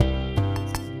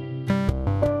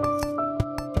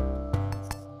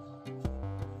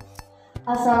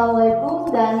Assalamualaikum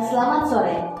dan selamat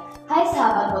sore. Hai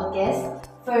sahabat podcast.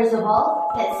 First of all,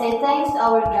 let's say thanks to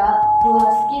our God who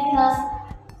has given us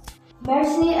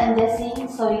mercy and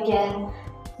blessing so we can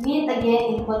meet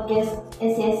again in podcast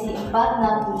SESC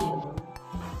 467.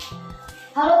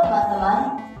 Halo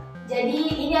teman-teman.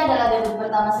 Jadi ini adalah debut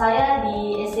pertama saya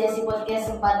di SESC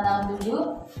podcast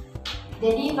 467.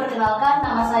 Jadi perkenalkan,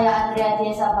 nama saya Andrea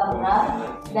Thiessa Parura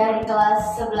dari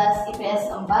kelas 11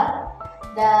 IPS 4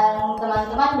 dan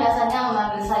teman-teman biasanya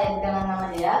memanggil saya dengan nama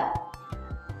Andrea.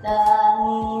 Dan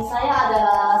saya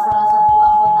adalah salah satu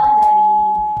anggota dari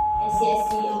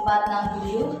SESC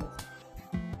 467.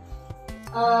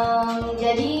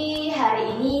 Jadi hari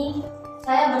ini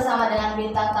saya bersama dengan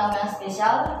bintang tamu yang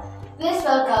spesial. Please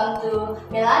welcome to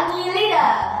MELANI LIDA.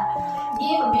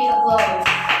 Give a big applause.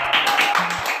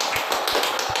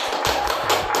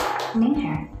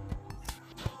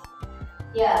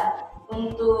 Ya,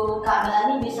 untuk Kak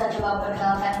Melani bisa coba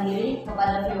perkenalkan diri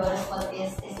kepada viewers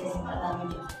podcast SESC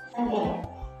 467. Oke,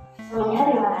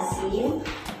 sebelumnya terima kasih.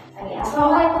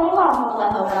 Assalamualaikum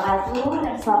warahmatullahi wabarakatuh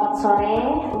dan selamat sore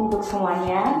untuk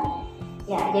semuanya.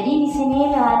 Ya, jadi di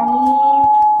sini Melani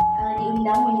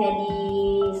diundang menjadi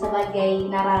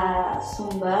sebagai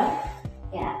narasumber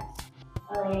ya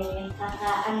oleh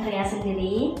kakak Andrea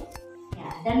sendiri. Ya,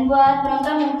 dan buat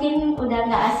penonton mungkin udah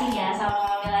nggak asing ya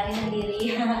sama Melani sendiri.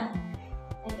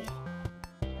 Oke,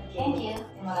 thank you,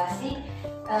 terima kasih.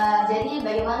 Jadi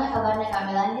bagaimana kabarnya Kak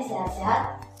Melani?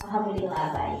 Sehat-sehat?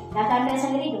 Alhamdulillah baik. Kakak Andrea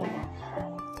sendiri gimana?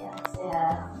 Ya,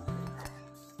 sehat.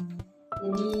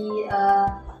 Jadi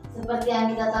seperti yang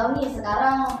kita tahu nih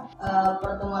sekarang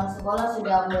pertemuan sekolah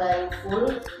sudah mulai full,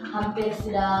 hampir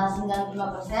sudah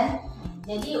 95%.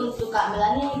 Jadi untuk Kak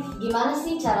Melani gimana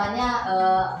sih caranya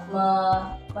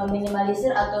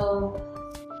meminimalisir atau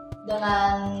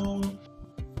dengan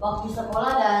waktu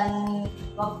sekolah dan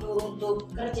waktu untuk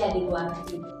kerja di luar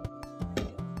negeri?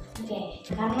 Oke,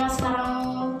 karena sekarang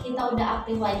kita udah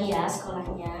aktif lagi ya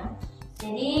sekolahnya.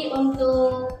 Jadi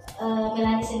untuk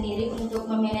Melani sendiri untuk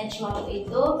memanage waktu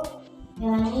itu,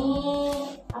 Melani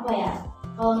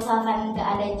kalau misalkan nggak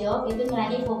ada job itu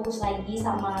Melani fokus lagi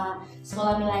sama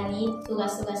sekolah Melani,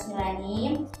 tugas-tugas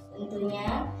Melani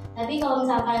tentunya. Tapi kalau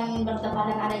misalkan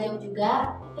bertepatan ada job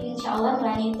juga, insya Allah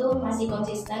Melani itu masih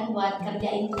konsisten buat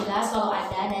kerjain tugas kalau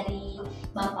ada dari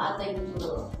bapak atau ibu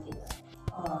guru. Gitu.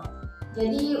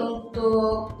 Jadi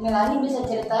untuk Melani bisa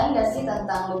ceritain nggak sih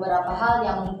tentang beberapa hal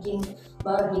yang mungkin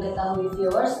baru diketahui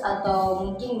viewers atau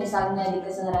mungkin misalnya di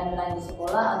keseharian Melani di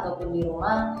sekolah ataupun di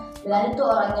rumah, Melani itu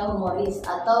orangnya humoris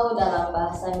atau dalam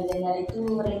bahasa milenial itu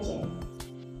receh?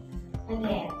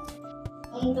 Oke,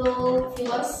 untuk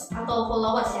viewers atau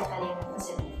followers ya kalian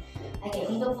maksudnya. Oke,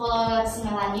 untuk followers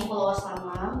Melani, followers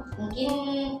lama, mungkin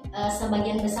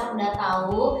sebagian besar udah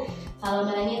tahu kalau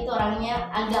Melani itu orangnya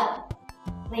agak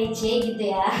receh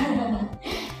gitu ya.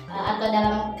 Atau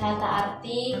dalam kata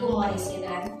arti humoris gitu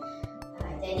kan.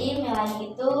 Jadi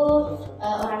Melani itu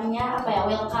orangnya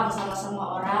welcome sama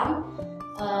semua orang.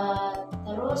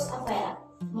 Terus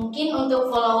mungkin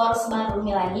untuk followers baru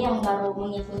Melani yang baru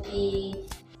mengikuti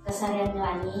keseharian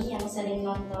Melani, yang sering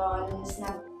nonton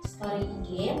snap story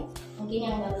IG, mungkin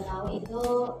yang baru tahu itu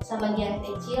sebagian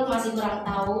kecil masih kurang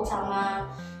tahu sama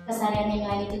keseharian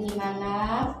Melani itu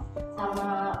gimana,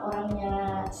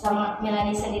 sama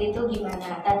Melani sendiri itu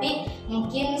gimana. Tapi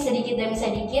mungkin sedikit demi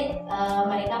sedikit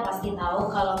mereka pasti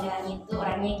tahu kalau Melani itu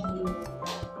orangnya gini.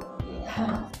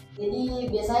 Jadi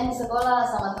biasanya di sekolah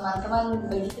sama teman-teman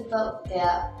begitu tuh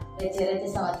kayak receh-receh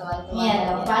sama teman-teman.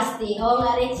 Iya, pasti. Kalau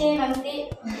nggak receh nanti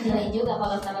nilai juga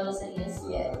kalau terlalu serius.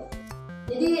 Iya.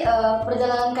 Jadi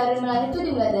perjalanan karir Melani itu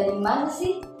dimulai dari mana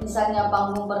sih? Misalnya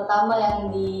panggung pertama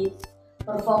yang di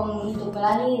perform untuk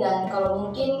Melani, dan kalau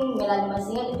mungkin Melani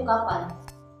masih ingat itu kapan?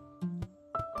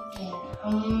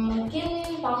 Mungkin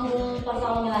panggung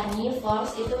pertama Melani,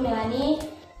 first itu Melani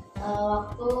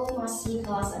waktu masih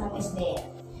kelas 6 SD.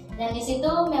 Dan di situ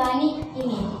Melani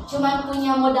cuma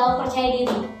punya modal percaya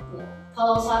diri.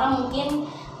 Kalau sekarang mungkin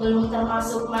belum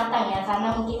termasuk matang ya,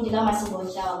 karena mungkin juga masih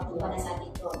bocah waktu pada saat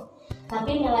itu.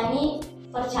 Tapi Melani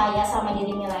percaya sama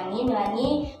diri Melani. Melani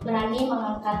berani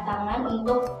mengangkat tangan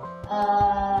untuk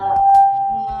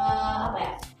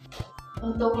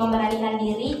untuk memberanikan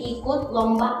diri ikut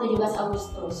lomba 17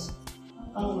 Agustus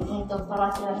untuk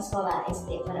perwakilan sekolah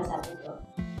SD pada saat itu.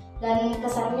 Dan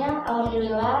kesannya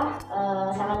alhamdulillah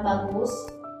sangat bagus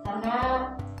karena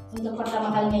untuk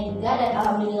pertama kalinya juga, dan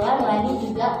alhamdulillah Melani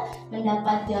juga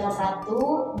mendapat juara 1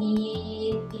 di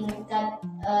tingkat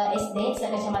SD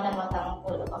sekecamatan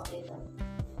Matangkul waktu itu.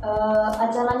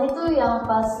 Acaranya itu yang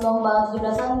pas lomba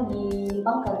 17-an di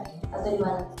Bangka atau di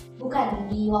mana? Bukan,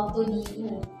 di waktu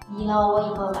di Lawai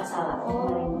kalau nggak salah.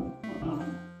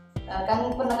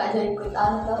 Kan pernah Kak Jo ikut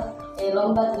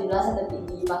lomba 17-an tapi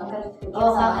di Bangka.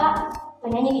 Oh, kakak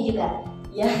penyanyi juga?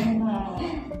 Iya.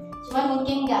 Cuman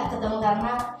mungkin nggak ketemu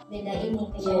karena beda ini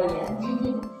kegiatan.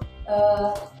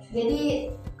 Jadi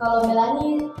kalau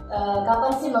Melani,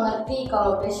 kapan sih mengerti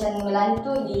kalau passion Melani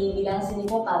itu di bidang seni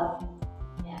vokal?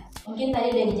 Ya, mungkin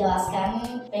tadi udah dijelaskan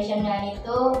passion Melani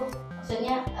itu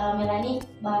maksudnya Melani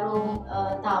baru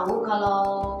tahu kalau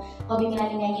hobi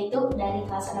Melani nyanyi itu dari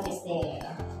kelas 6 SD.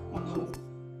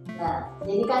 Nah,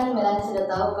 jadi kan Melani sudah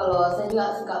tahu kalau saya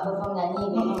juga suka perform nyanyi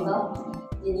gitu.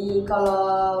 Jadi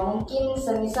kalau mungkin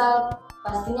semisal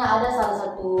pastinya ada salah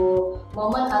satu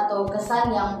momen atau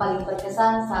kesan yang paling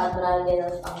berkesan saat berada di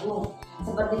atas panggung.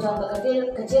 Seperti contoh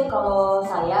kecil kalau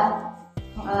saya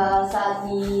saat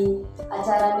di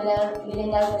acara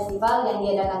Millennial Festival yang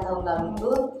diadakan tahun lalu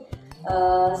itu,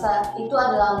 saat itu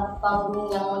adalah panggung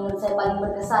yang menurut saya paling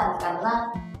berkesan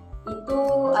karena itu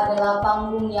adalah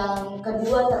panggung yang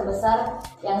kedua terbesar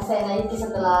yang saya naiki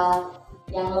setelah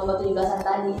yang lomba 17-an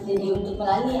tadi. Jadi untuk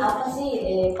Melani, apa sih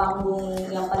panggung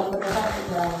yang paling berkesan untuk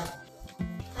Melani?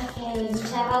 Oke,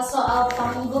 bicara soal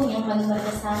panggung yang paling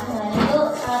berkesan, Melani itu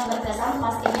sangat berkesan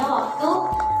pastinya waktu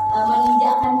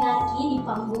menginjakkan kaki di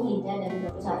panggung LIDA dari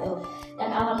 21. Dan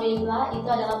alhamdulillah itu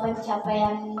adalah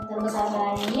pencapaian terbesar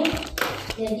Melani.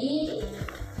 Jadi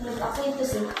menurut aku itu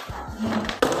sih.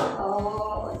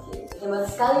 Oh, oke. Hebat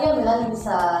sekali ya Melani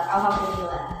bisa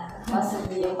Alhamdulillah masuk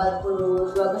di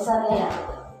 42 besar ya.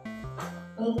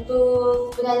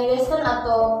 Untuk penyanyi western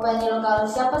atau penyanyi lokal,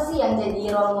 siapa sih yang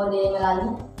jadi role model Melani?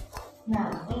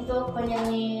 Nah, untuk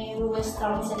penyanyi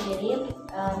western sendiri,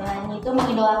 Melani itu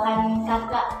mengidolakan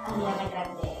kakak Andrea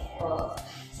Grande.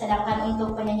 Sedangkan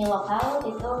untuk penyanyi lokal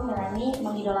itu Melani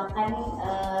mengidolakan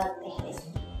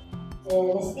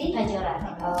Thiessa Kajora.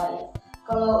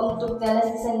 Kalau untuk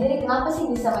Thiessa sendiri, kenapa sih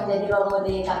bisa menjadi role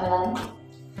model Kak Melani?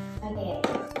 Oke,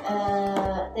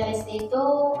 Thiessa itu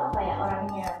apa ya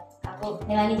orangnya?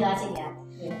 Melani jelasin ya.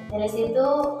 Thiessa itu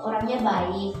orangnya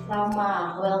baik,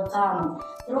 ramah, welcome,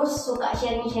 terus suka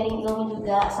sharing-sharing ilmu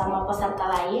juga sama peserta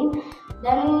lain.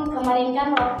 Dan kemarin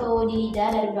kan waktu di LIDA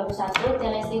dari 21,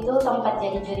 Thiessa itu sempat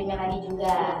jadi juri Melani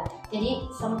juga. Jadi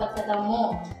sempat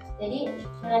ketemu. Jadi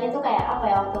Melani itu kayak apa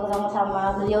ya, waktu ketemu sama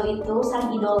beliau itu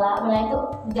sang idola, Melani itu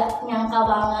gak nyangka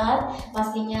banget,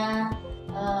 pastinya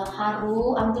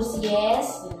haru,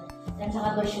 antusias, dan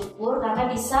sangat bersyukur karena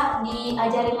bisa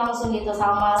diajarin langsung gitu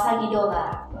sama sang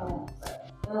idola.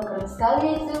 Keren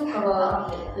sekali itu kalau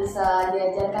bisa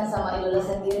diajarkan sama idola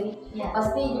sendiri.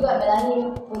 Pasti juga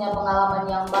Melani punya pengalaman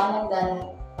yang banyak dan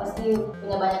pasti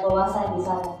punya banyak wawasan di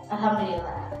sana.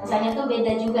 Alhamdulillah. Rasanya tuh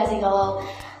beda juga sih kalau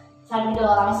sang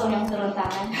idola langsung yang turun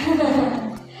tangan.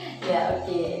 Ya,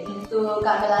 oke. Untuk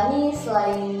Kak Melani,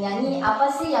 selain nyanyi, apa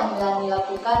sih yang Melani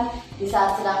lakukan di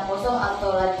saat sedang kosong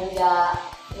atau lagi nggak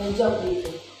ngejob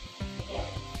gitu?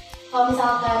 Kalau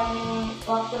misalkan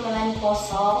waktu Melani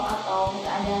kosong atau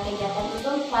nggak ada kegiatan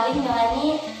itu paling Melani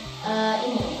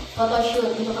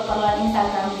photoshoot untuk keperluan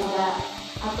Instagram juga,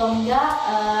 atau enggak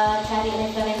cari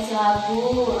referensi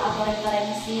lagu atau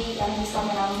referensi yang bisa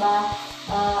menambah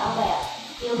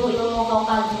ilmu-ilmu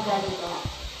vokal juga gitu.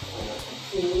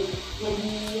 Oke,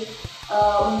 jadi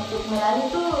untuk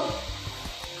Melani tuh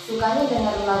sukanya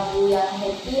dengar lagu yang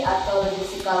happy atau lebih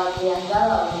suka lagu yang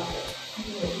galau gitu?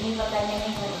 Ini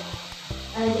pertanyaannya.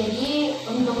 Jadi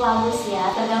untuk lagu sih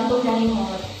ya tergantung dari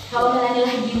mood. Kalau Melani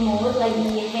lagi mood, lagi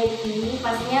happy,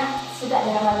 pastinya suka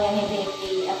dengan lagu yang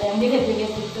happy atau yang beda-beda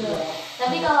gitu.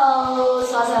 Tapi kalau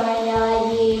suasananya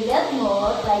lagi bad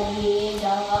mood, lagi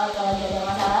galau atau lagi ada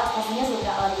masalah, pastinya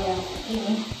suka lagu yang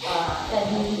ini.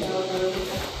 Tadi gitu.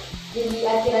 Jadi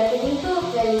akhir-akhir ini tuh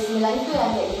playlist Melani tuh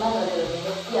yang kayak gimana tuh?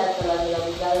 Happy atau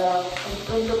lagu-lagu galau?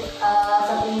 Untuk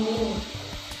satu minggu ini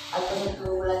atau 1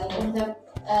 bulan ini? Untuk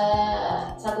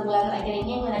 1 bulan terakhir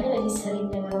ini Melani lebih sering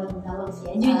dengar lagu galau sih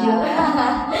ya, jujur.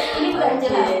 Ini bukan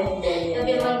curhat, tapi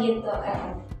emang gitu.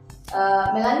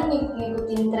 Melani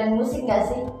ngikutin tren musik nggak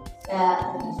sih?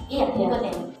 Iya,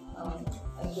 ngikutin.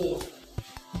 Oke.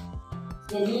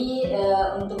 Jadi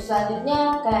untuk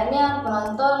selanjutnya kayaknya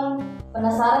penonton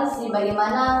penasaran sih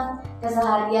bagaimana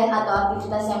keseharian atau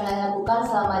aktivitas yang Melani lakukan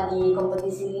selama di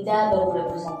kompetisi LIDA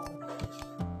 2021.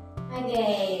 Oke.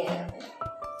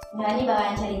 Melani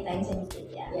bakalan ceritain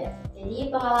sedikit ya. Jadi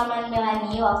pengalaman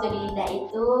Melani waktu di LIDA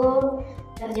itu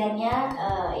kerjanya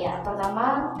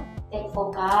pertama take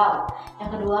vokal,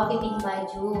 yang kedua fitting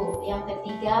baju, yang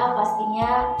ketiga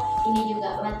pastinya ini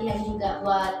juga latihan juga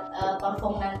buat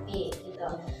perform nanti gitu.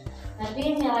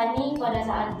 Tapi Melani pada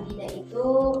saat di LIDA itu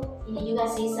ini juga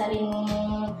sih sering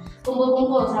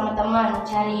kumpul-kumpul sama teman,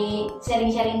 cari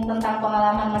sharing-sharing tentang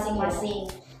pengalaman masing-masing,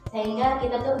 sehingga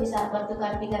kita tuh bisa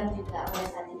bertukar pikiran juga pada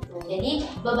saat itu. Jadi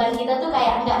beban kita tuh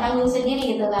kayak nggak nanggung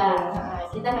sendiri gitu kan,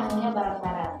 kita nanggungnya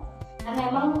bareng-bareng. Karena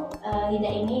emang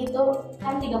LIDA ini itu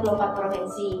kan 34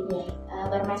 provinsi,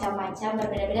 bermacam-macam,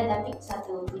 berbeda-beda, tapi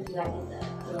satu tujuan gitu.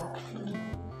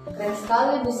 Keren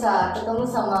sekali bisa ketemu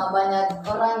sama banyak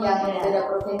orang yang beda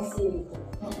provinsi gitu.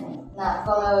 Nah,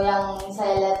 kalau yang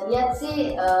saya lihat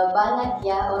sih banyak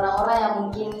ya orang-orang yang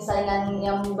mungkin saingan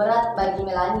yang berat bagi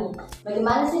Melani.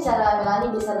 Bagaimana sih cara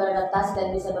Melani bisa beradaptasi dan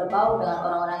bisa berbaur dengan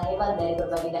orang-orang hebat dari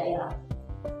berbagai daerah?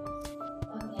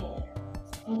 Oke,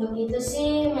 untuk itu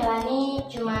sih Melani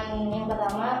cuman yang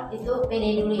pertama itu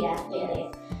pede dulu ya, pede.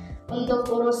 Untuk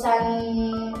urusan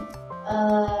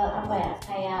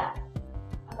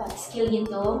skill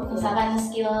gitu, misalkan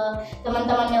skill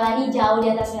teman-teman Melani jauh di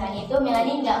atas Melani, itu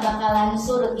Melani nggak bakalan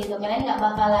surut gitu, Melani nggak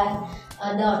bakalan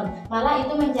down, malah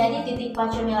itu menjadi titik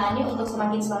pacu Melani untuk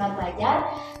semakin semangat belajar.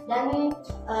 Dan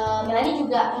Melani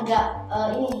juga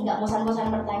nggak bosan-bosan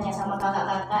bertanya sama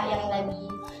kakak-kakak yang lagi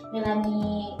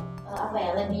Melani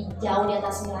lebih jauh di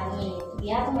atas Melani,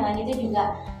 biar Melani itu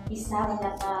juga bisa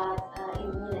mendapat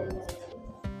ilmu dari mereka.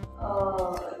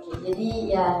 Oh, oke. Jadi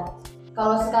ya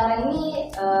kalau sekarang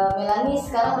ini Melani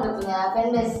sekarang udah punya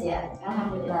fanbase ya.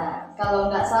 Alhamdulillah.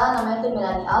 Kalau nggak salah namanya tuh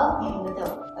Melani Al.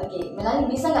 Betul. Oke, Melani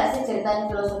bisa nggak sih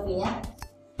ceritain filosofinya?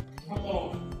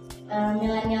 Oke.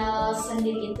 Milenial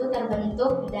sendiri itu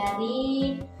terbentuk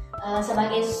dari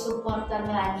sebagai supporter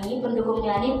Melani, pendukung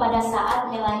Melani pada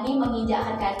saat Melani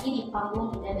menginjakkan kaki di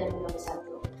panggung LIDA 2021.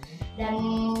 Dan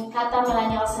kata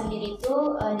milenial sendiri itu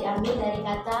diambil dari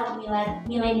kata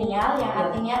milenial yang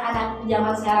artinya anak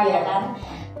zaman sekarang ya kan.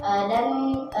 Dan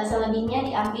selebihnya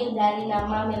diambil dari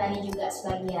nama Melani juga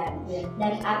sebagian.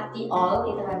 Dan arti all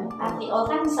itu kan, arti all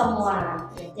kan semua.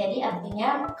 Jadi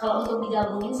artinya kalau untuk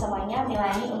digabungin semuanya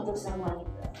Melani untuk semua gitu.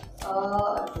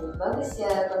 Oh, oke. Bagus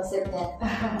ya konsepnya.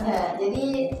 Ya,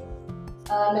 jadi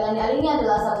Mengenali ini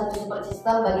adalah salah satu support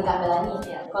system bagi Kak Melani.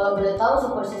 Kalau boleh tahu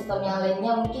support system yang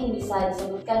lainnya mungkin bisa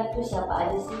disebutkan itu siapa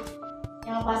aja sih?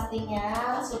 Yang pastinya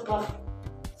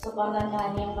supportan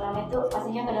Melani yang pertama itu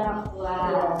pastinya ke orang tua,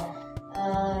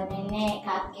 nenek,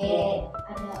 kakek,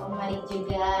 ada Om Malik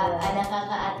juga, ada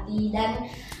kakak Adi, dan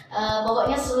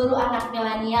pokoknya seluruh anak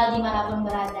milenial dimanapun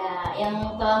berada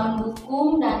yang telah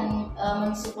mendukung dan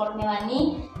mensupport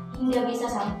Melani hingga bisa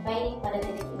sampai pada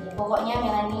titik ini. Pokoknya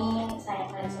Melani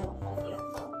sayang kalian semua.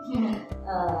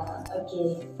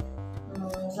 Oke.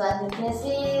 Selanjutnya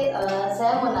sih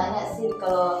saya mau nanya sih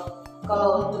kalau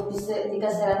untuk di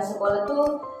keseharian sekolah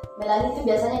tuh Melani itu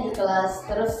biasanya di kelas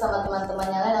terus sama teman-teman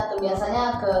yang lain atau biasanya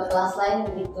ke kelas lain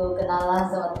begitu kenalan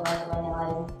sama teman-teman yang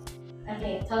lain?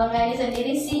 Oke, kalau Melani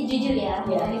sendiri sih jujur ya,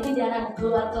 Melani itu jarang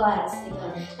keluar kelas gitu.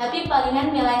 Tapi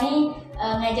palingan Melani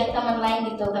ngajak teman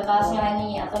lain gitu ke kelas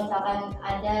Melani, atau misalkan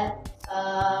ada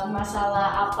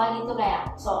masalah apa gitu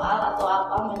kayak soal atau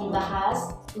apa mau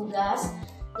dibahas tugas.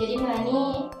 Jadi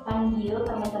Melani panggil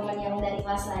teman-teman yang dari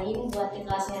kelas lain buat ke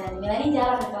kelas Melani. Melani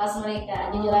jarang ke kelas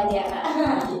mereka, jujur aja Kak.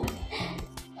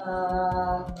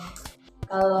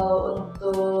 Kalau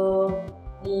untuk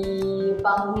di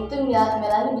panggung itu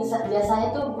Melani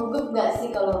biasanya tuh gugup gak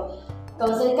sih? Kalau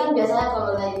saya kan biasanya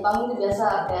kalau naik di panggung itu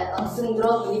biasa kayak langsung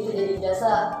drop gitu, jadi biasa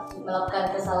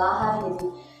melakukan kesalahan, jadi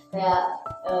kayak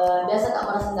biasa tak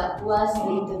merasa nggak puas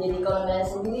gitu. Jadi kalau Melani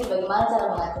sendiri bagaimana cara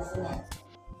mengatasinya?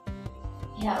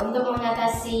 Ya, untuk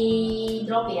mengatasi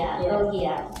drop ya, grogi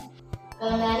ya.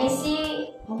 Kalau Melani sih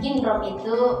mungkin grogi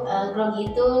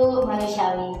itu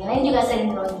manusiawi. Melani juga sering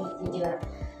grogi jujur.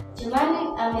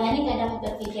 Cuman Melani kadang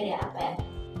berpikir ya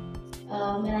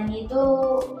Melani itu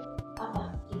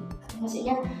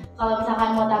maksudnya kalau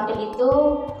misalkan mau tampil itu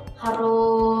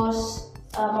harus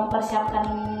mempersiapkan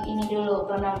ini dulu,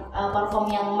 perform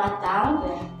yang matang.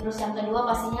 Terus yang kedua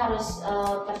pastinya harus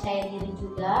percaya diri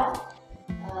juga.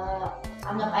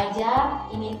 Anggap aja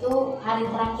ini tuh hari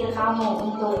terakhir kamu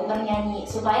untuk bernyanyi,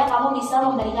 supaya kamu bisa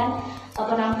memberikan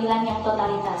penampilan yang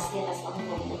totalitas di atas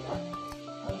panggung gitu.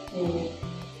 Oke.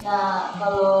 Nah,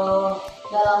 kalau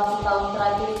dalam setahun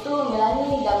terakhir itu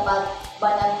Melani dapat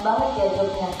banyak banget ya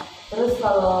jobnya. Terus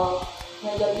kalau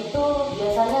ngejob itu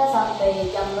biasanya sampai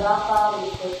jam berapa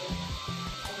gitu?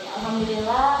 Oke,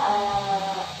 alhamdulillah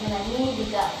Melani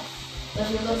juga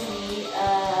bersyukur sih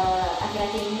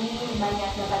akhir-akhir ini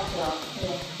banyak dapat job.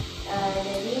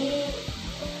 Jadi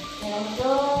Melani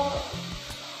itu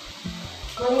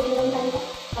boleh bilang tadi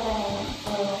katanya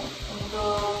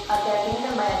untuk akhir-akhir ini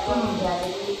kan banyak job ya.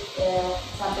 Jadi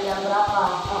sampai jam berapa?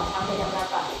 Sampai jam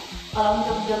berapa? Kalau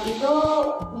untuk job itu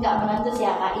nggak menentu sih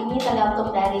ya Kak, ini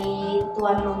tergantung dari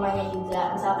tuan rumahnya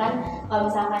juga.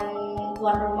 Kalau misalkan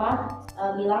tuan rumah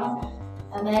bilang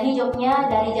Melani jobnya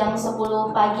dari jam 10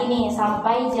 pagi nih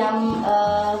sampai jam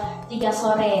 3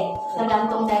 sore,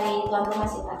 tergantung dari tuan rumah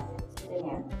sih Kak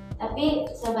gitu. Tapi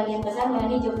sebagian besar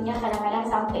Melani jobnya kadang-kadang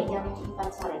sampai jam 4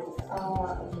 sore gitu.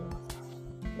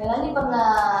 Melani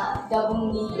pernah gabung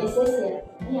di SESC ya?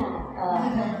 Iya.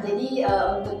 Jadi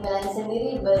untuk Melani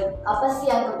sendiri, apa sih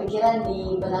yang kepikiran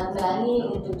di benak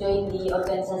Melani untuk join di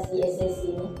organisasi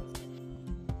SESC ini?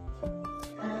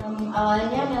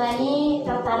 Awalnya Melani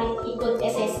tertarik ikut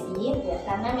SSC ya,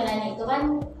 karena Melani itu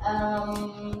kan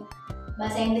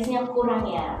bahasa Inggrisnya kurang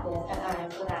ya,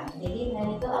 kurang. Jadi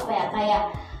Melani itu apa ya, kayak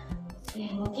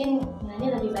mungkin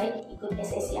Melani lebih baik ikut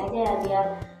SSC aja ya, biar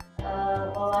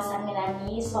wawasan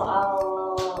Melani soal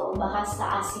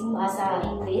bahasa asing, bahasa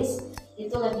Inggris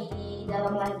itu lebih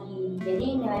dalam lagi.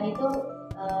 Jadi Melani itu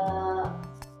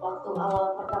waktu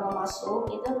awal pertama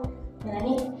masuk itu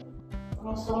Melani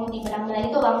langsung di bidang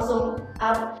Melani itu langsung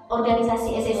organisasi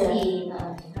SSC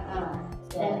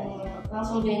dan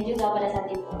langsung join juga pada saat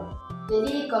itu.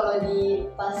 Jadi kalau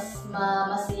pas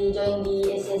masih join di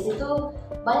SESC itu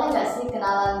banyak nggak sih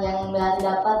kenalan yang Melani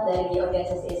dapat dari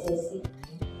organisasi SESC?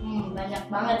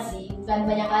 Banyak banget sih, bukan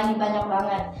banyak lagi, banyak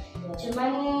banget.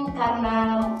 Cuman karena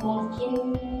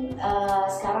mungkin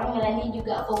sekarang Melani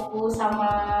juga fokus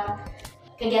sama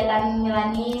kegiatan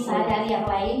Melani sehari-hari yang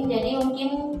lain, jadi mungkin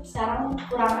sekarang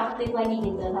kurang aktif lagi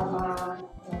gitu sama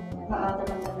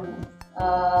teman-teman.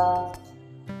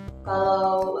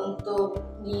 Kalau untuk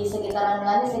di sekitaran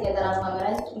Melani, sekitaran rumah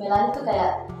Melani tuh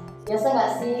kayak biasa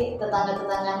nggak sih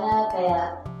tetangga-tetangganya kayak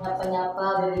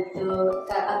nyapa-nyapa begitu,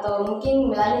 atau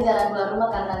mungkin Melani jarang keluar rumah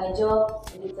karena ngejob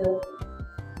begitu?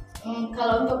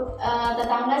 Kalau untuk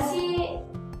tetangga sih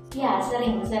ya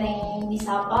sering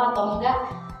disapa atau enggak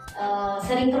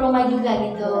sering ke rumah juga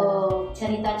gitu,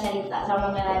 cerita-cerita sama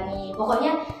Melani.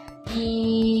 Pokoknya di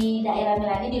daerah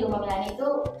Melani, di rumah Melani itu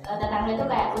tetangga itu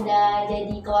kayak udah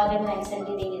jadi keluarga Melani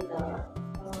sendiri gitu.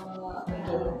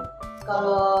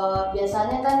 Kalau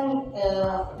biasanya kan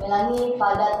Melani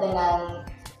padat dengan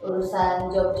urusan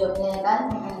job-jobnya kan.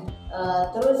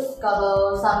 Terus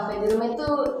kalau sampai di rumah itu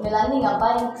Melani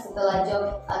ngapain setelah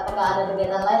job? Apakah ada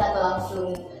kegiatan lain atau langsung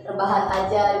rebahan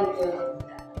aja gitu?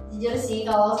 Jujur sih,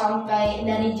 kalau sampai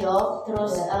dari job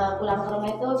terus pulang ke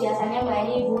rumah itu biasanya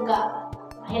Melani buka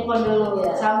handphone dulu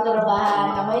sambil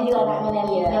rebahan. Namanya juga anak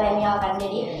milenial kan,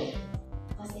 jadi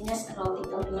pastinya scroll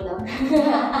TikTok dulu dong.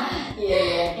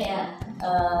 Iya.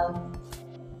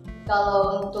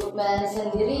 Kalau untuk Melani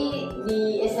sendiri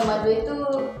di SMA 2 itu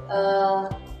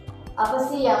apa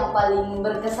sih yang paling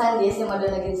berkesan di SMA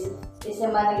Negeri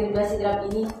 2 Sidrap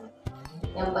ini?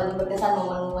 Yang paling berkesan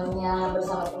momen-momennya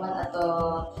bersama teman, atau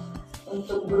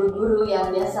untuk guru-guru yang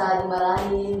biasa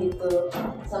dimarahin gitu,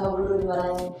 sama guru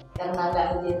dimarahin karena nggak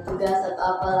ngerjain tugas atau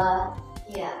apalah?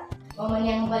 Iya, momen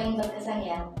yang paling berkesan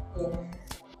ya.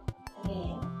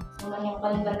 Momen yang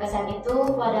paling berkesan itu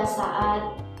pada saat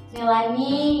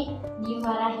Melani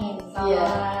dimarahin sama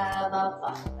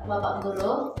bapak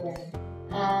guru.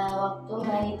 Waktu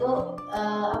Melani itu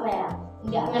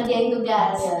nggak ngerjain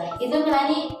tugas. Itu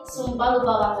Melani sumpah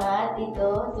lupa banget itu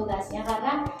tugasnya,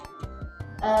 karena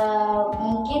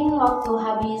mungkin waktu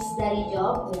habis dari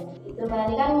job itu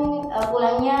Melani kan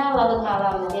pulangnya larut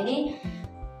malam, jadi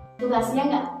tugasnya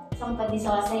nggak sempat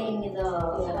diselesaiin gitu.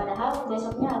 Padahal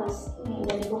besoknya harus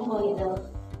udah dikumpul gitu.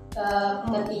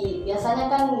 Tapi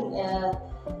biasanya kan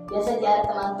biasa di hari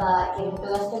teman tak kirim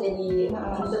tugas tuh, jadi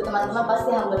untuk teman-teman pasti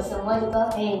hampir semua gitu.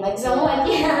 Baik semua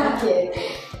dia.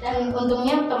 Dan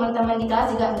untungnya teman-teman di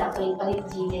kelas juga nggak pelit-pelit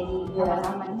sih, jadi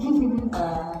aman-aman.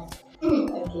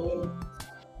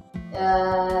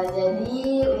 Jadi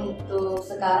untuk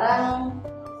sekarang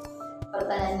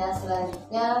pertanyaannya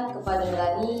selanjutnya kepada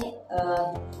Melani,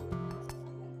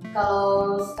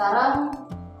 kalau sekarang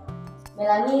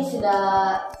Melani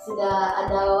sudah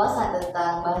ada wawasan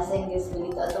tentang bahasa Inggris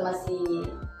begitu, atau masih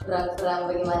kurang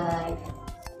bagaimana itu?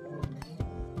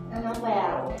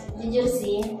 Jujur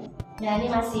sih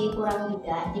Melani masih kurang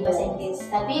juga di bahasa Inggris,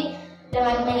 tapi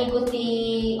dengan mengikuti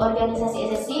organisasi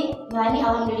SSC, Melani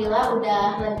alhamdulillah udah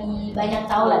lebih banyak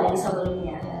tahu lah dari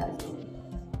sebelumnya.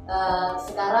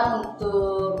 Sekarang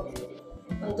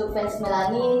untuk fans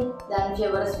Melani dan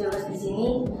viewers di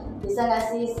sini, bisa nggak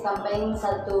sih sampaikan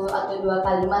 1 atau 2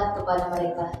 kalimat kepada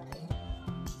mereka?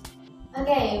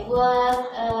 Buat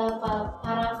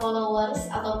para followers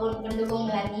ataupun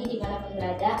pendukung Melani dimanapun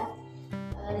berada,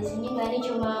 di sini Melani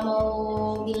cuma mau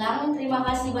bilang terima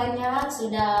kasih banyak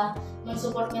sudah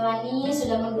mensupport Melani,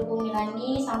 sudah mendukung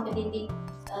Melani sampai titik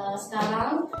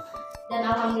sekarang, dan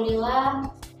alhamdulillah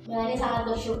Melani sangat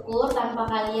bersyukur tanpa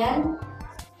kalian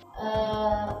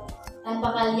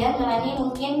Melani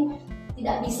mungkin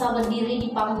tidak bisa berdiri di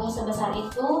panggung sebesar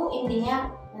itu. Intinya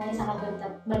Melani sangat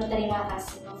berterima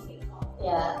kasih.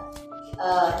 Ya,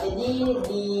 jadi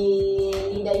di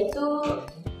LIDA itu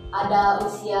ada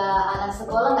usia anak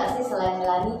sekolah nggak sih selain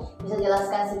Melani? Bisa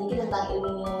jelaskan sedikit tentang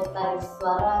ilmu tarik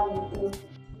suara gitu?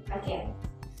 Oke.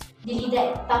 Di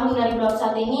LIDA tahun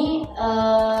 2021 ini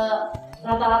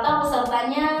rata-rata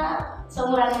pesertanya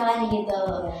seumuran Melani gitu.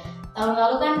 Tahun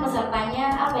lalu kan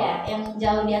pesertanya yang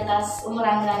jauh di atas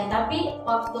umuran Melani, tapi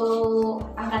waktu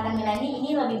angkatan Melani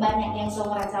ini lebih banyak yang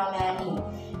seumuran sama Melani.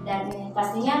 Dan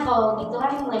pastinya kalau gitu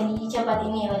kan lebih cepat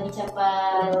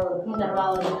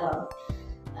berbaur gitu.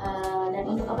 Dan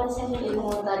untuk apa sih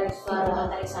ilmu tarik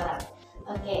suara?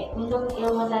 Oke, untuk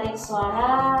ilmu tarik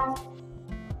suara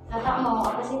kakak mau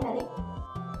apa sih tadi?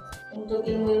 Untuk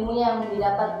ilmu-ilmu yang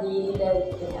didapat di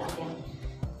LIDA gitu ya.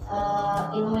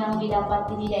 Ilmu yang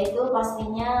didapat di LIDA itu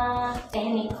pastinya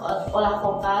teknik olah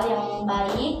vokal yang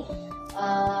baik,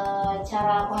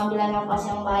 cara pengambilan nafas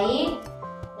yang baik,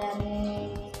 dan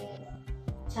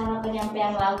cara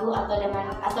penyampaian lagu atau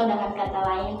dengan kata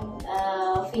lain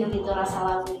feel gitu, rasa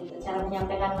lagu gitu, cara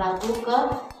menyampaikan lagu ke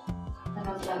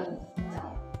penonton.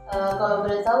 Kalau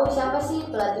boleh tahu siapa sih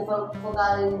pelatih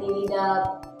vokal di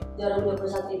LIDA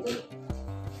 2021 itu?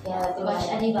 Ya, Coach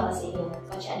Adibal sih,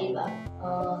 Coach Adibal.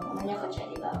 Namanya Coach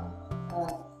Adibal.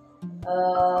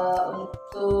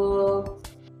 Untuk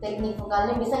teknik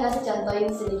vokalnya bisa nggak sih contohin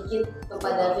sedikit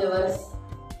kepada viewers?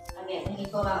 Oke,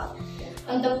 teknik vokal.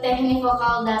 Untuk teknik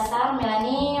vokal dasar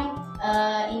Melani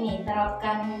ini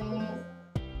terapkan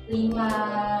 5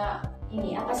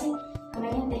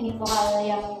 teknik vokal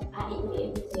yang A, I, U, E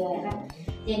gitu ya kan.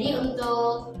 Jadi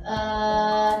untuk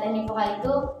teknik vokal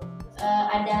itu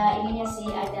ada ininya sih,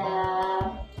 ada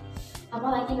apa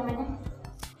lagi namanya?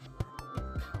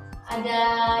 Ada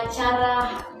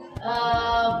cara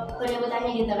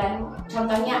penyebutannya gitu kan.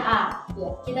 Contohnya A.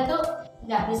 Kita tuh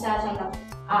nggak bisa contoh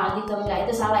A gitu, nggak,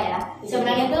 itu salah ya.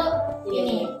 Sebenarnya tuh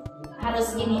ini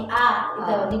harus gini, A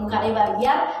gitu, dibuka lebar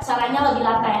biar suaranya lebih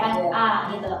lantai kan, A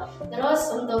gitu. Terus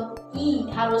untuk I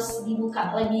harus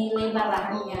dibuka lebih lebar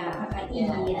rahangnya, I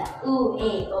ya, U,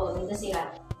 E, O gitu sih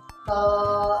kan.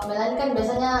 Kalau Melani kan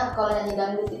biasanya kalau nyanyi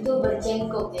dangdut itu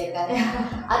bercengkok ya kan.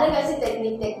 Ada nggak sih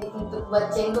teknik-teknik untuk buat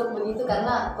cengkok begitu?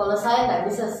 Karena kalau saya nggak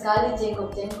bisa sekali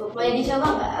cengkok. Boleh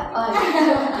dicoba nggak?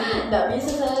 Nggak bisa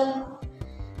saya.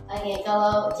 Oke,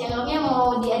 kalau cengkoknya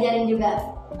mau diajarin juga?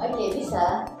 Oke,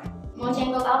 bisa. Mau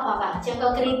cengkok apa kak?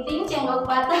 Cengkok keriting, cengkok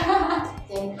patah?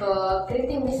 Cengkok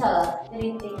keriting bisa lah.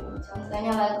 Keriting,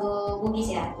 contohnya lagu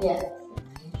Bugis ya? Iya.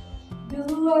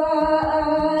 Dua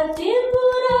hati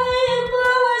burai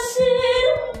pasir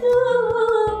tu,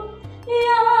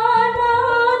 yana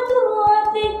tu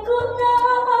hatiku na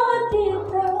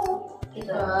hatiku.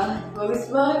 Gitu. Bagus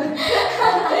banget.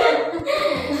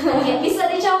 Oke,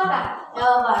 bisa dicoba kak? Gak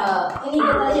apa. Ini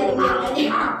kita ajarin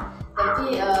aja.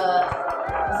 Tapi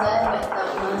saya nggak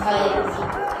tahu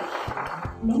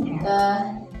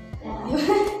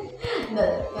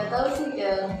nggak tahu sih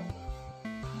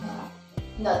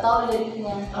nggak tahu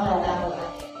liriknya. Nggak tahu.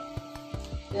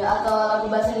 Ya, atau lagu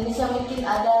bahasa Indonesia mungkin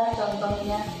ada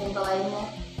contohnya, contoh lainnya.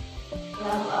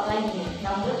 Lagu apa lagi nih?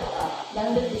 Dangdut atau apa?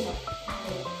 Dangdut bisa.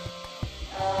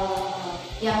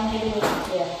 Yang kayak gini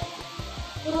ya.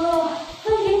 Oh,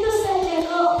 begitu saja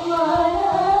kok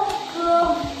marahku,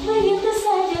 begitu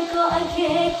saja kok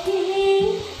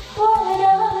akeki,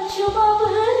 wadah cuma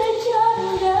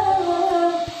bercanda,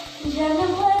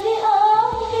 janganlah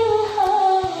diambil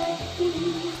hati.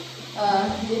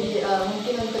 Jadi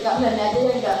mungkin untuk Kak Melani aja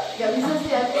yang nggak bisa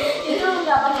sih aku. Itu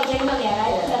nggak pakai cendol ya kan?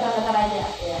 Datar-datar aja.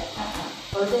 Ya.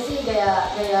 Kalau saya sih gaya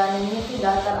nyanyinya tuh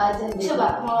datar aja.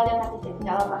 Coba mau ada pakai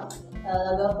nggak apa?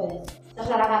 Lagu apa ya?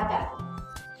 Terserah kakak.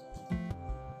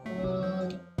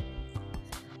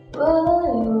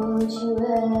 Why would you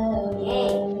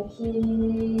ever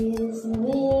kiss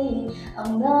me?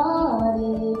 I'm not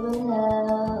even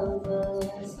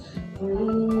nervous.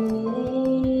 Breathing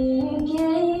you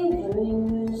gave her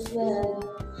your sweater.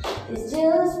 It's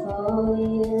just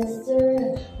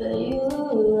polyester, but you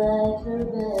like her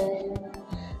better.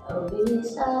 I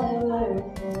wish I were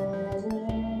better.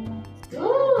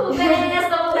 Kayaknya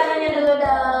tepuk tangannya dulu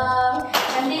dong.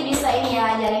 Nanti bisa ini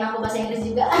ya, ajarin aku bahasa Inggris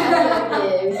juga.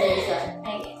 Oke, bisa.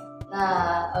 Okay.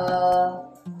 Nah,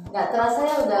 nggak terasa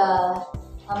ya udah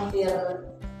hampir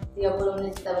 30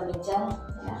 menit kita berbincang.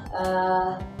 Ya.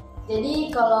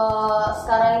 Jadi kalau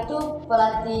sekarang itu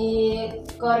pelatih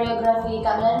koreografi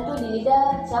Kak Melani itu di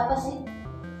LIDA siapa sih?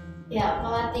 Ya,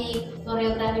 pelatih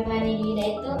koreografi MELANI di LIDA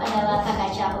itu adalah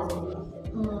kakak Cahu.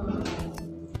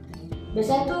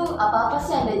 Biasanya tuh apa-apa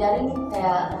sih yang diajarin,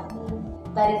 kayak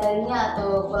tari-tarinya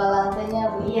atau pola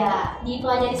lantainya Bu? Iya,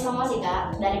 dipelajari semua sih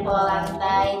Kak. Dari pola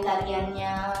lantai,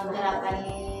 tariannya, gerakan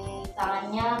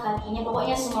tangannya, kakinya,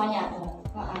 pokoknya semuanya.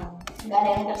 Nggak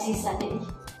ada yang tersisa jadi.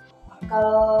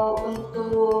 Kalau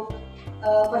untuk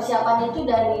persiapannya itu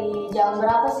dari jam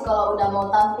berapa sih kalau udah mau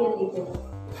tampil gitu?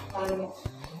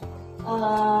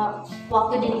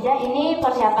 Waktu di LIDA ini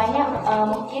persiapannya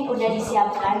mungkin udah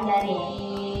disiapkan dari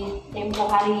tempo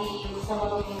hari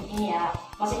sebelum ini ya.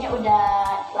 Maksudnya udah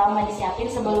lama disiapin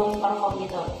sebelum perform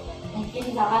gitu. Mungkin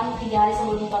misalkan 3 hari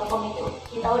sebelum perform itu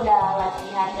kita udah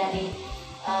latihan dari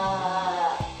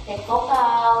take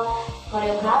vokal,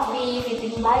 koreografi,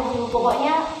 fitting baju,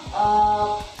 pokoknya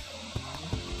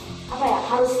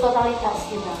harus totalitas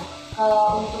gitu.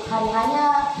 Kalau untuk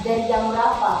hari-harinya dari jam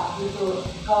berapa gitu?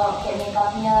 Kalau kayak make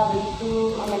upnya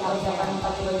begitu, persiapan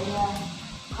pakai bajunya.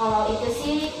 Kalau itu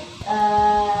sih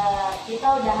kita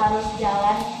udah harus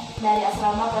jalan dari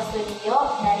asrama ke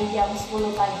studio dari jam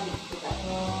 10 pagi gitu.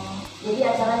 Jadi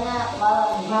acaranya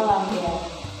malam ya.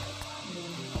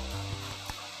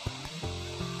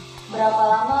 Berapa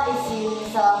lama sih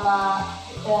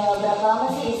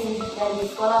isi dari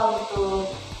sekolah untuk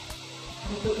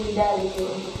LIDA gitu,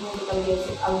 untuk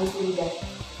audisi LIDA?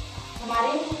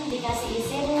 Kemarin dikasih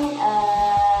izin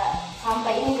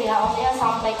sampai ini bilang, maksudnya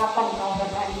sampai kapan kalau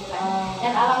pernah gitu kan.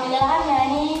 Dan alhamdulillahnya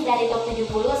ini dari top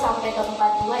 70 sampai top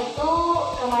 42 itu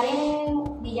kemarin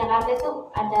di Jakarta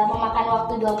itu ada memakan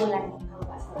waktu 2 bulan kalau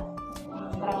nggak salah,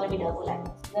 kurang lebih 2 bulan.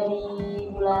 Dari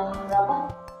bulan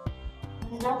berapa?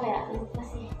 Berapa ya? Lupa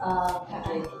sih.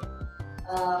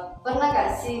 Pernah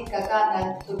gak sih kakak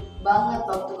ngantuk banget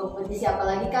waktu kompetisi,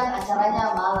 apalagi kan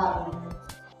acaranya malam?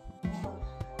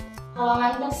 Kalau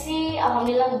ngantuk sih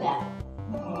alhamdulillah enggak.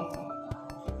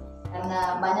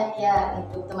 Karena banyak ya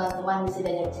untuk teman-teman bisa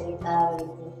diajak cerita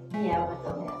gitu. Iya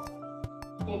betul ya.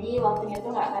 Jadi waktunya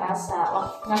tuh nggak kerasa,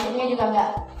 ngantuknya juga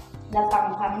nggak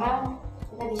datang karena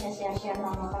kita bisa share-share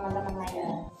sama teman-teman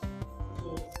lain.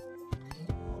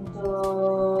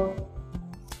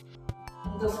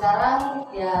 Untuk sekarang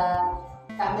ya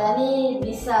Kak Melani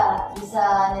bisa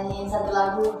nyanyiin satu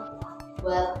lagu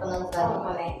buat penonton.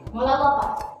 Boleh. Mau lagu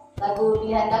apa? Lagu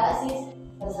pilihan kakak sih,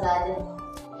 terserah aja.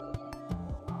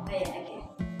 Oke.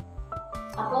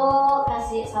 Aku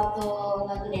kasih satu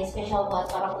lagu yang spesial buat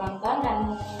para penonton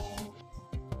dan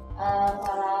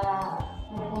para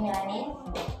pendukung MELANI.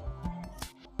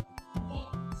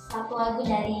 Satu lagu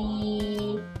dari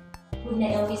Bunda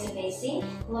Elvi Sukaisi,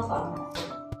 Love On.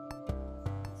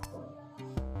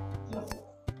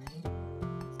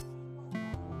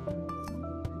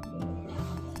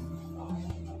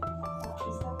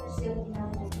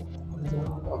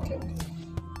 Oke.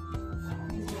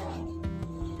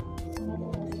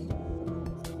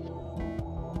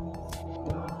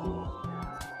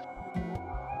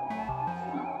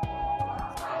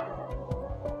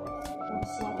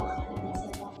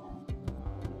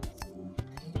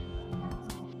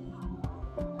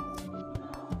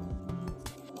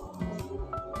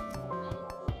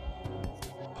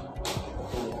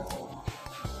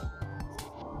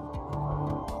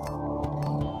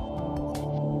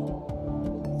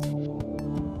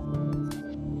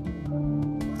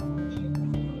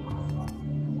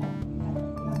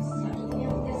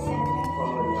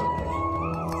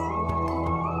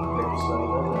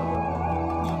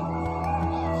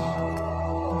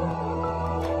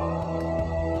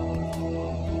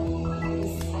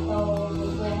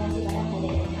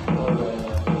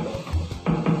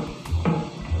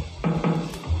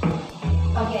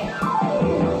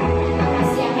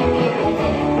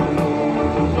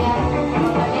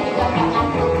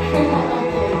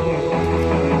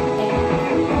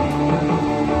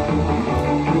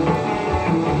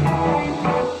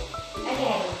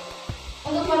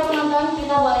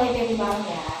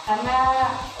 Karena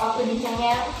waktu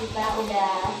bincangnya kita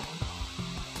udah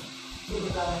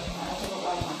cukup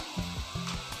lama.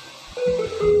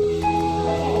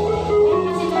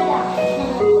 Masih ada.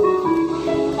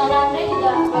 Kalau Andrea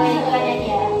juga boleh ikutan nyanyi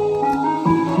ya.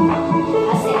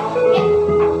 Asik. Oke.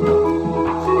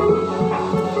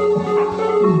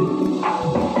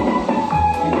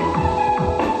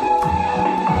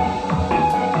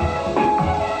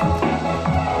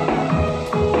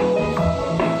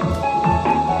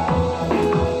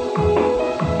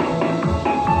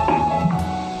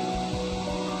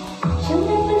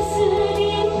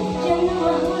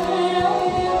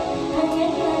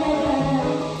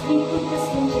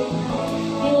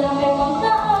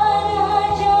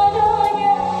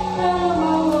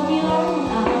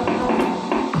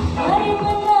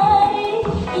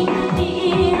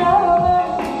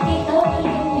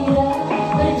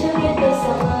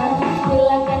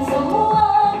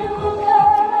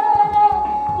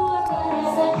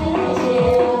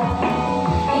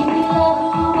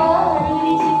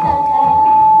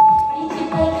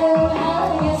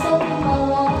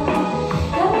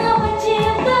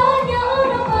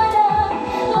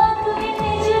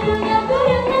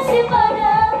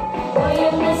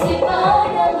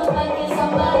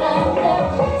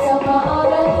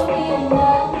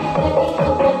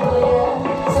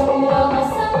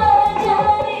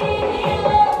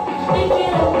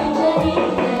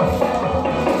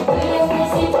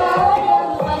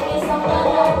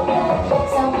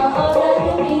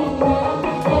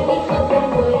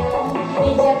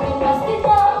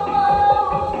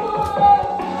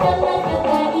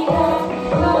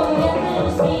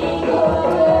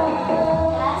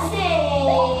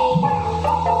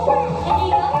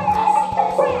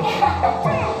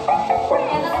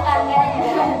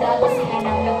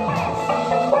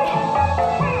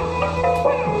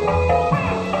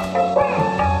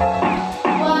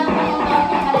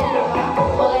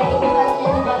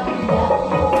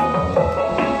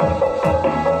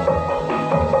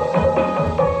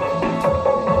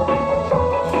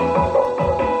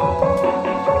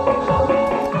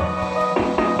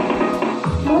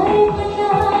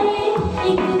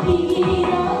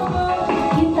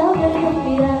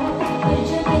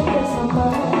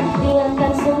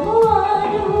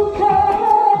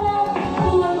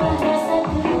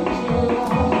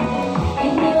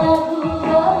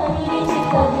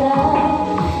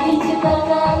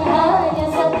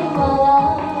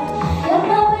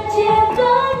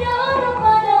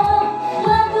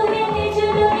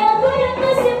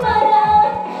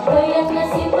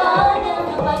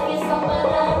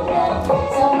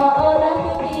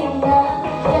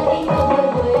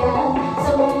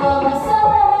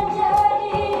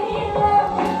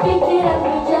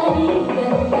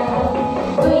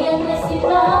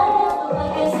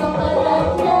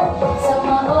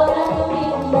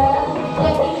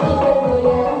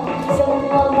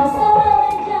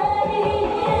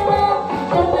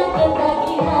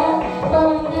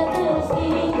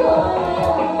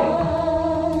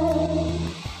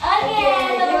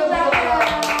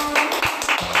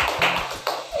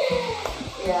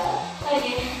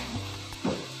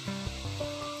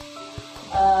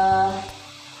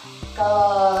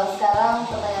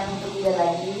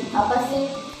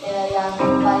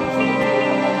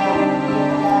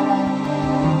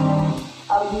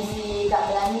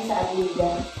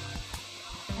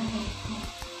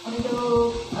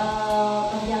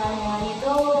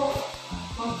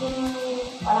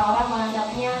 orang-orang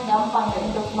menganggapnya gampang ya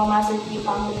untuk memasuki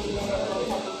panggung bidang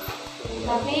satu.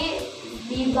 Tapi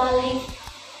di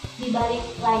balik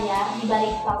layar, di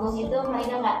balik panggung itu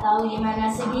mereka nggak tahu gimana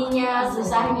sedihnya,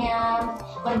 susahnya,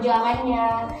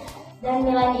 perjuangannya. Dan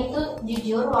Melani itu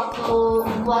jujur waktu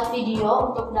buat video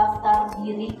untuk daftar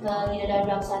diri ke LIDA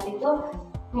 2021 itu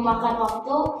memakan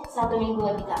waktu 1 minggu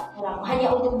lebih Kak, kurang, hanya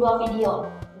untuk 2 video.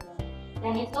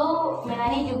 Dan itu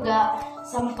Melani juga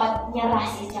sempat nyerah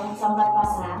sih, sempat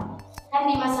pasrah. Kan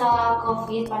di masa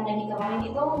COVID pandemi kemarin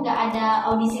itu nggak ada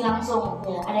audisi langsung,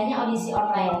 adanya audisi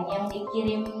online yang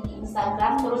dikirim di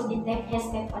Instagram terus di tag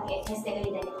hashtag pakai hashtag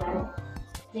LIDA gitu kan.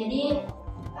 Jadi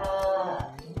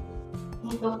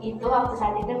untuk itu waktu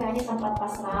saat itu Melani sempat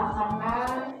pasrah karena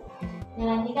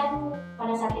Melani kan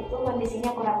pada saat itu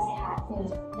kondisinya kurang sehat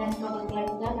dan kebetulan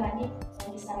juga Melani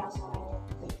bisa suaranya.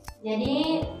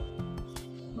 Jadi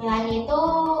Melani itu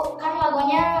kan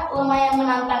lagunya lumayan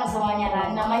menantang semuanya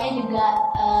kan, namanya juga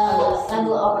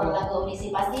lagu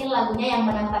audisi, pasti lagunya yang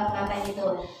menantang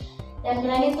gitu. Dan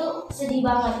Melani tuh sedih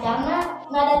banget karena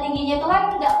nada tingginya tuh kan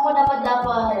nggak mau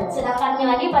dapat, sedangkan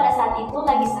Melani pada saat itu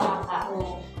lagi serakah.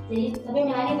 Jadi tapi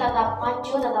Melani tetap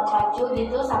pacu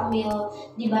gitu sambil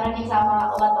dibarengin sama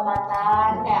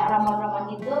obat-obatan kayak ramuan-ramuan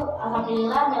gitu.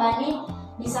 Alhamdulillah Melani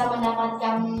bisa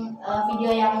mendapatkan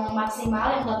video yang maksimal,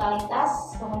 yang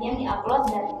totalitas, kemudian diupload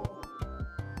dan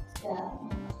ya,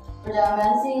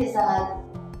 perjalanan sih sangat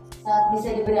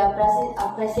bisa diberi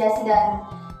apresiasi dan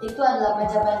itu adalah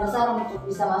pencapaian besar untuk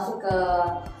bisa masuk ke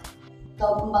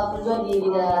top 42 di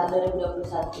LIDA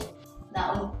 2021. Nah,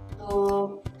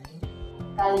 untuk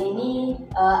kali ini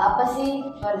apa sih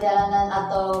perjalanan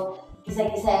atau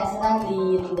kisah-kisah yang senang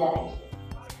di LIDA?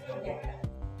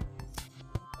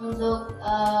 Untuk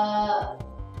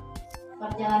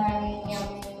perjalanan yang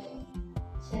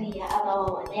ceria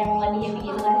atau yang lebih happy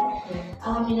gitu kan,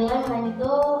 alhamdulillah Melani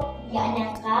itu gak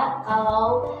nyangka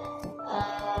kalau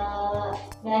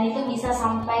Melani itu bisa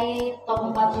sampai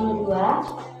top 42.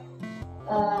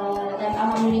 Dan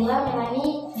alhamdulillah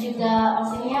Melani juga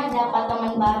maksudnya dapat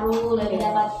teman baru, lebih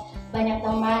dapat banyak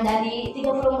teman dari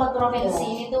 34 provinsi.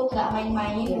 Ini tuh nggak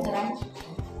main-main gitu kan.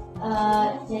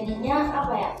 Jadinya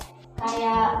apa ya,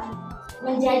 kayak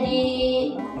menjadi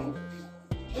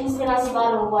inspirasi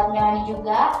baru buat Melani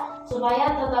juga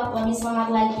supaya tetap lebih semangat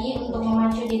lagi untuk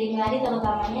memacu diri Melani,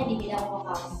 terutamanya di bidang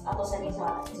vokal atau seni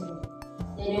suara.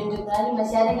 Jadi untuk Melani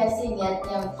masih ada nggak sih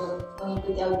niatnya untuk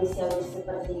mengikuti audisi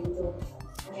seperti itu?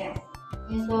 Oke.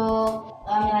 Untuk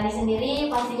Melani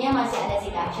sendiri pastinya masih ada sih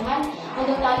Kak. Cuman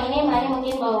untuk tahun ini Melani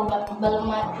mungkin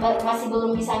masih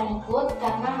belum bisa ngikut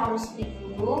karena harus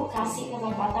dulu kasih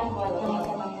kesempatan buat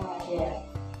teman-teman Melani.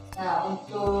 Nah,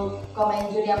 untuk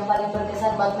komen juri yang paling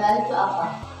berkesan buat Melani itu apa?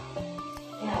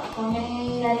 Ya, komen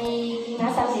dari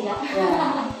Thiessa sih Kak. Ya.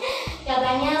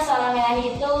 Katanya suara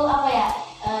Melani itu apa ya,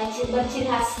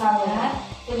 berciri khas banget,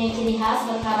 punya ciri khas,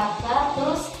 berkarakter,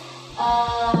 terus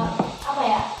apa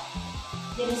ya,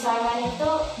 jadi suara Melani itu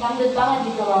dangdut banget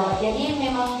gitu loh. Jadi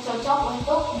memang cocok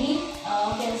untuk di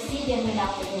versi genre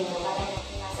dangdut gitu katanya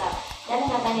Thiessa. Dan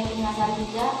katanya Thiessa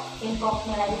juga K-pop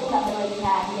Melani itu nggak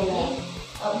berlebihan. Jadi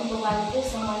untuk lagu itu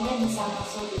semuanya bisa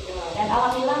masuk gitu loh. Dan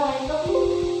alhamdulillah Melani itu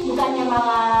bukannya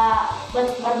malah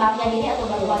berbangga diri atau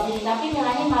berbuat diri, tapi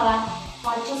Melani malah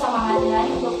macu sama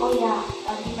Melani untuk oh ya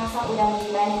Thiessa udah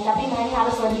menilai, tapi Melani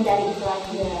harus lebih dari itu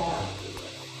lagi.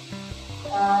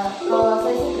 Kalau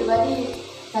saya sih pribadi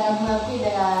sangat mengakui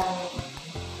dengan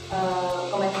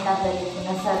komentar dari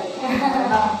Thiessa.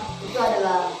 Memang itu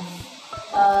adalah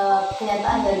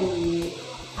kenyataan dari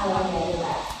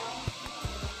Alhamdulillah.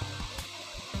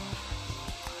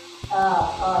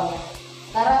 Oh ya.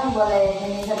 Sekarang boleh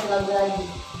nyanyi satu lagu lagi.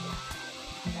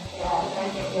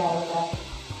 Ya.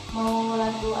 Mau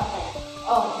lagu apa ya?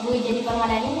 Oh, Bu Jadi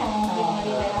Permadani yang mungkin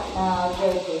lebih enak. Nah, oke.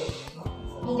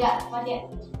 Enggak, pakai.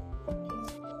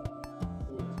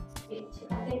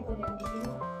 Oke, pegang di sini.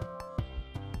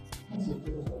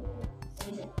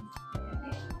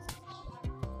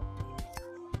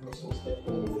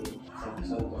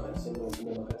 Bisa.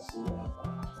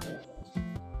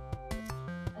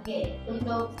 Oke,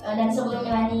 untuk dan sebelum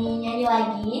Melani nyanyi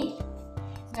lagi,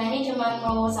 Melani cuma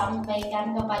mau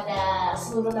sampaikan kepada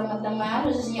seluruh teman-teman,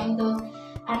 khususnya untuk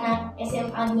anak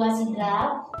SMA 2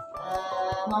 Sidrap,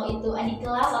 mau itu adik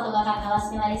kelas atau kakak kelas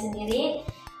Melani sendiri,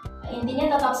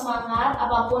 intinya tetap semangat,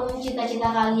 apapun cita-cita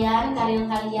kalian, karir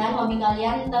kalian, hobi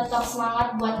kalian, tetap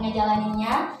semangat buat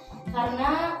ngejalaninnya,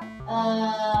 karena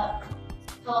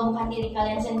kalau bukan diri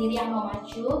kalian sendiri yang mau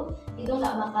maju, itu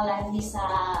nggak bakalan bisa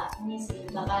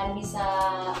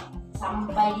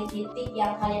sampai di titik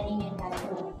yang kalian inginkan.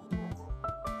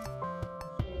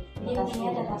 Jadi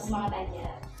intinya tetap semangat aja.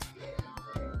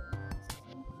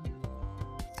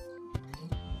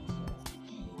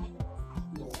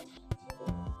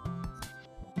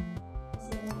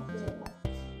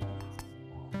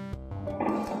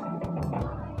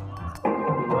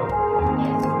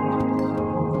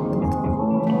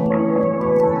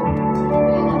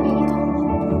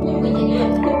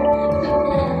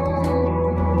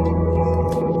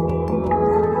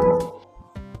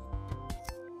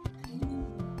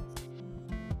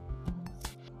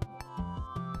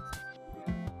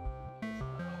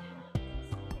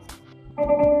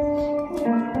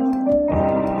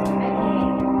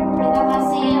 Kita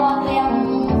kasih waktu yang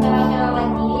viral-viral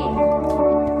lagi.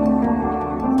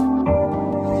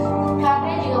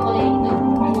 Kakaknya juga boleh ikut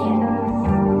aja.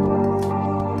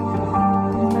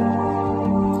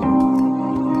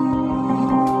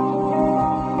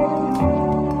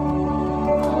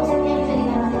 Musiknya bisa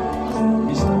dinyalakan.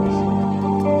 Bisa.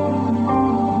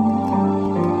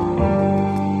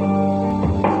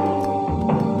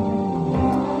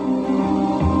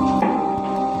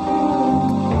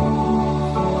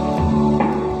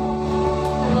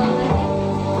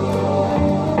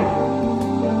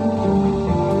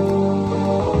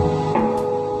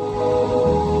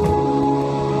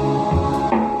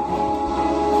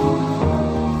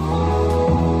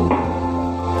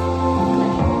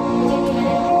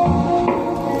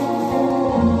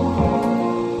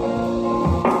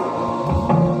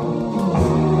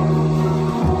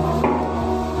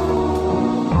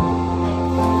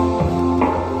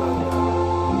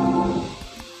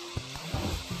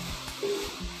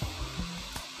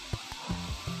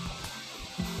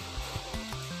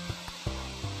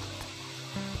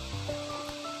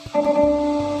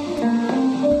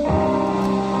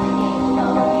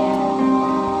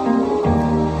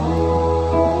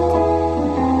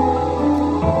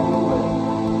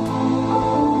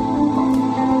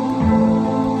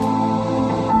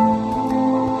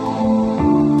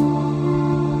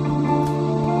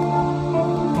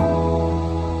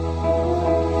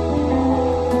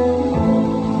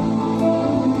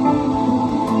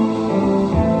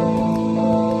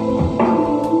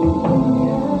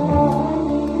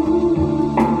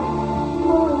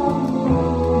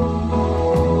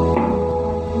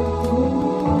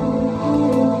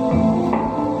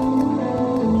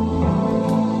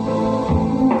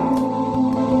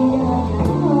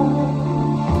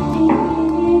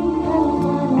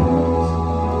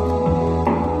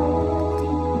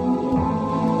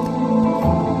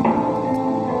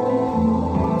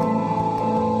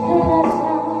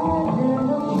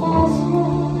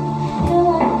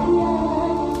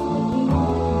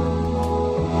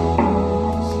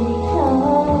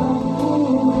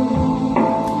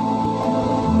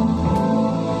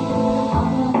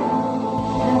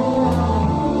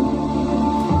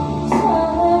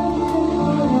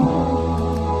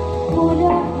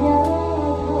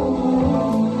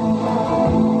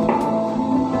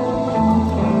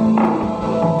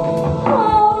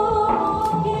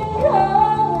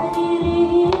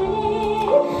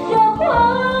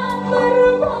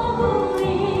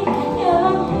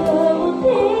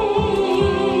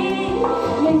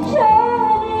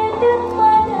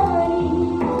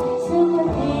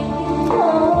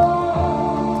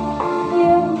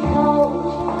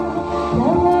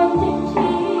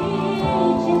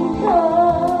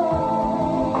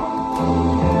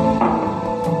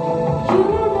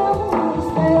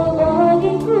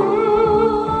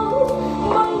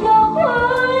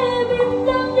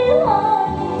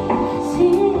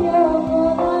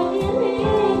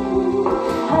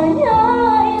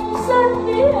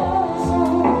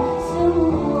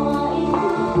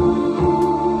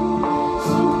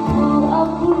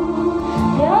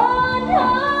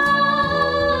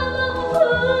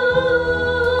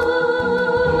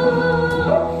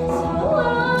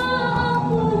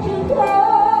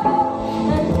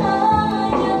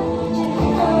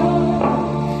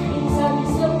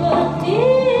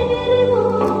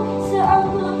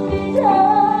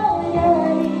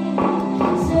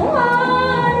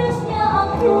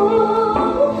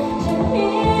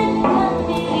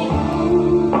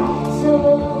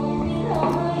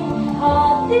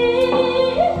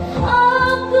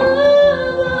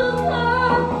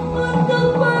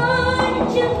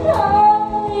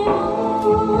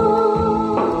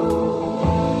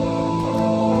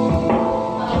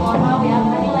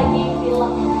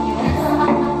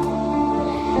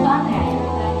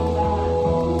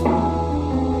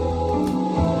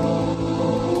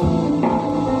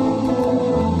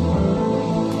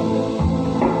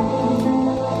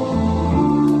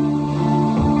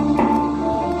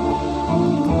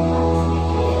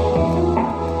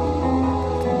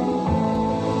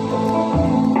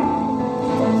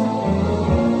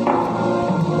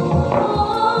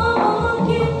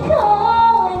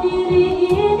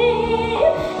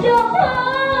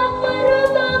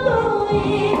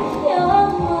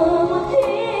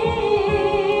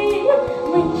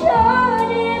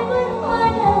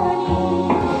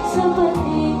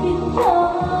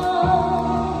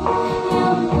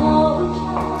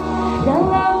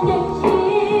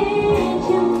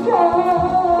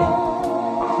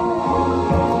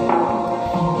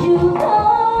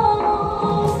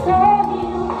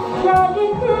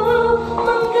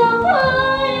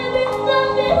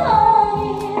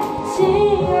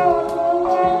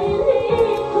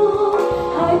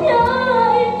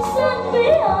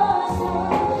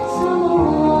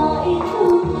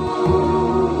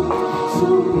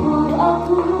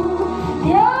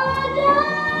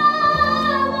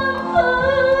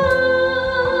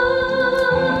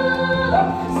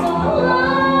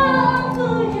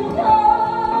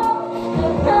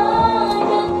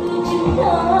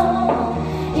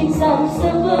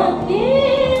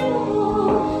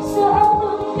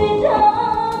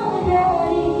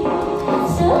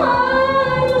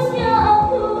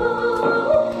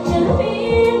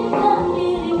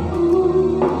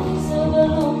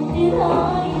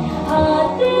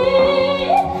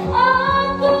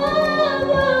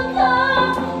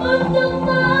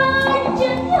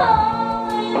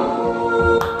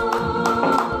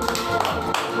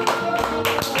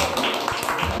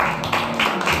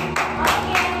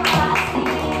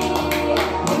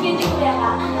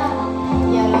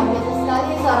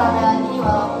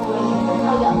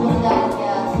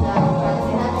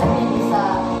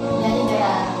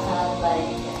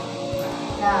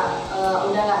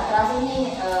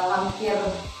 hampir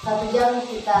 1 jam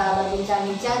kita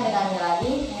berbincang-bincang dengan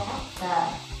Melani. Nah,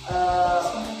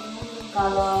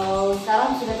 kalau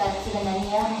sekarang sudah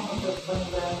nyanyi ya untuk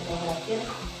penghiburan kita yang terakhir.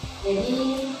 Jadi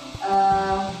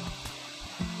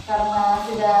karena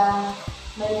sudah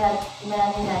melihat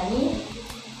Melani nyanyi,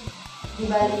 di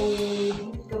balik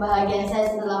kebahagiaan saya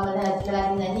setelah melihat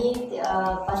Melani nyanyi,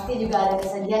 pasti juga ada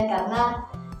kesedihan karena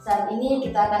saat ini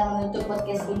kita akan menutup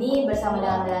podcast ini bersama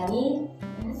dengan Melani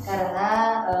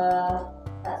karena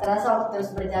tak terasa waktu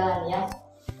terus berjalan ya.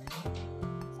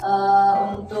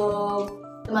 Untuk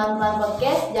teman-teman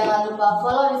podcast, jangan lupa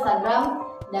follow Instagram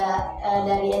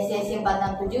dari SESC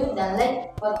 467 dan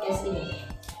like podcast ini.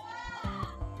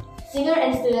 Singer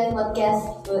and Student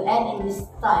Podcast will end in this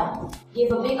time.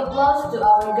 Give a big applause to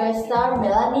our guest star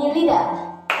Mengenali LIDA.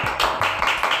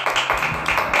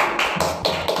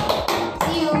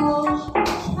 See you.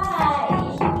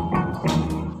 Bye.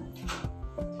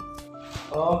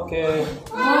 Oke.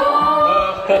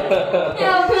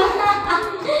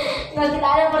 Nggak kita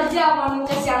ada perjaman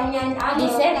kesiangnya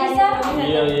Bisa.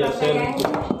 Iya,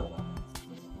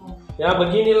 ya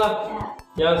beginilah.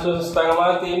 Yang sudah setengah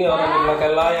mati ini orang di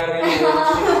belakang layar ini.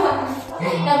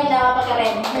 Kami nama apa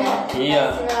keren? Iya.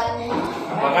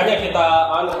 Makanya kita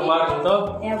kemarin tuh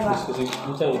Ya, Pak. diskusi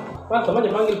bincang. Pak,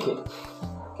 temannya panggil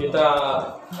kita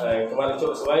kemarin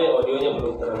coba semuanya audionya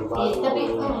belum terlalu bagus. Tapi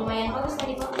lumayan bagus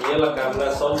tadi kok. Iyalah karena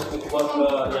sound itu buat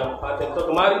yang pakai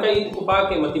tuh kemarin kan itu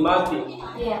pakai mati-mati.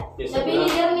 Iya. Ya, Tapi sebenarnya-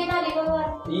 leadernya tadi keluar.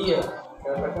 Iya,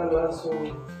 karena kan langsung.